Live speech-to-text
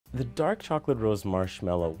The dark chocolate rose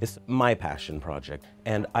marshmallow is my passion project,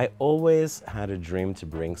 and I always had a dream to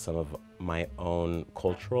bring some of my own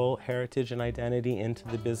cultural heritage and identity into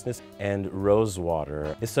the business, and rose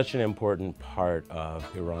water is such an important part of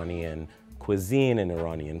Iranian cuisine and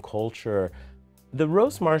Iranian culture. The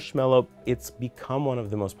rose marshmallow, it's become one of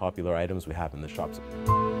the most popular items we have in the shops.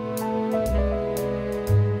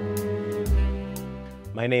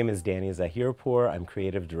 My name is Danny Zahirpour. I'm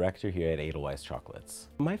creative director here at Edelweiss Chocolates.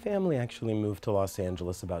 My family actually moved to Los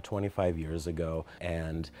Angeles about 25 years ago,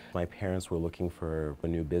 and my parents were looking for a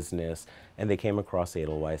new business, and they came across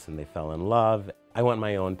Edelweiss and they fell in love. I went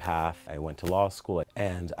my own path. I went to law school,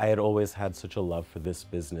 and I had always had such a love for this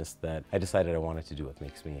business that I decided I wanted to do what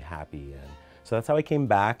makes me happy. And so that's how I came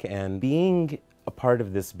back, and being a part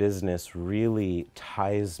of this business really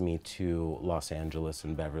ties me to Los Angeles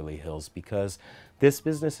and Beverly Hills because this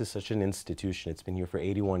business is such an institution. It's been here for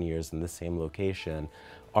 81 years in the same location.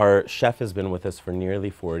 Our chef has been with us for nearly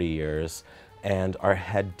 40 years, and our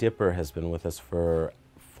head dipper has been with us for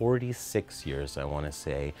 46 years, I want to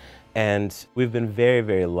say. And we've been very,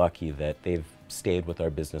 very lucky that they've stayed with our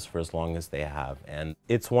business for as long as they have. And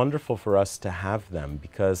it's wonderful for us to have them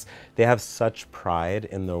because they have such pride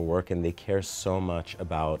in their work and they care so much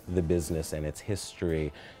about the business and its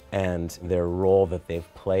history and their role that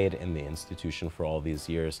they've played in the institution for all these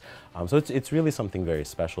years. So it's really something very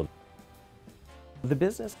special. The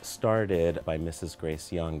business started by Mrs.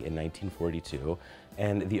 Grace Young in 1942,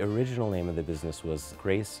 and the original name of the business was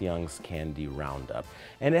Grace Young's Candy Roundup.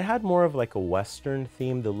 And it had more of like a Western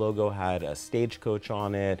theme. The logo had a stagecoach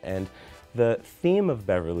on it, and the theme of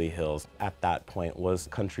Beverly Hills at that point was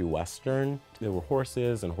country Western. There were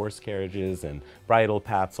horses and horse carriages and bridle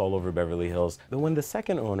paths all over Beverly Hills. But when the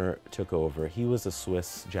second owner took over, he was a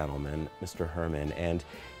Swiss gentleman, Mr. Herman, and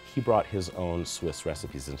he brought his own Swiss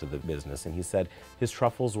recipes into the business, and he said his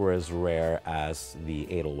truffles were as rare as the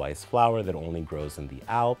Edelweiss flower that only grows in the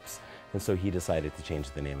Alps, and so he decided to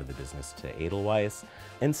change the name of the business to Edelweiss.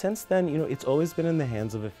 And since then, you know, it's always been in the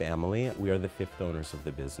hands of a family. We are the 5th owners of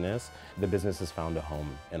the business. The business has found a home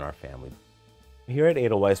in our family. Here at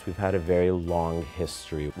Edelweiss, we've had a very long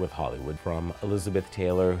history with Hollywood, from Elizabeth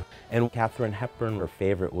Taylor and Katharine Hepburn. Her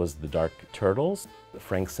favorite was the dark turtles.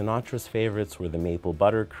 Frank Sinatra's favorites were the maple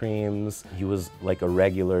buttercreams. He was like a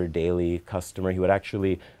regular daily customer. He would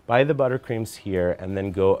actually buy the buttercreams here and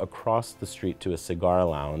then go across the street to a cigar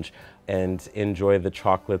lounge and enjoy the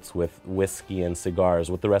chocolates with whiskey and cigars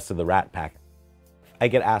with the rest of the Rat Pack. I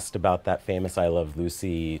get asked about that famous I Love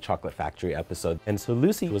Lucy Chocolate Factory episode. And so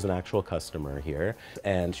Lucy was an actual customer here,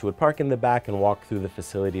 and she would park in the back and walk through the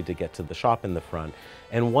facility to get to the shop in the front.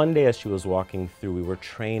 And one day as she was walking through, we were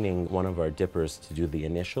training one of our dippers to do the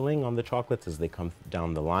initialing on the chocolates as they come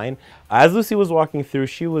down the line. As Lucy was walking through,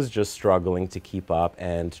 she was just struggling to keep up,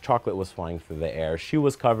 and chocolate was flying through the air. She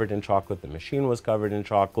was covered in chocolate, the machine was covered in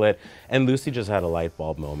chocolate, and Lucy just had a light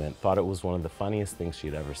bulb moment, thought it was one of the funniest things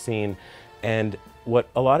she'd ever seen. And what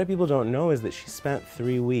a lot of people don't know is that she spent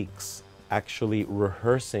 3 weeks actually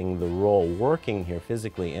rehearsing the role, working here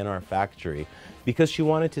physically in our factory, because she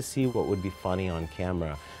wanted to see what would be funny on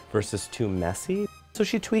camera versus too messy. So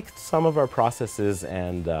she tweaked some of our processes,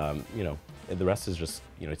 and you know, the rest is just,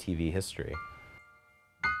 you know, TV history.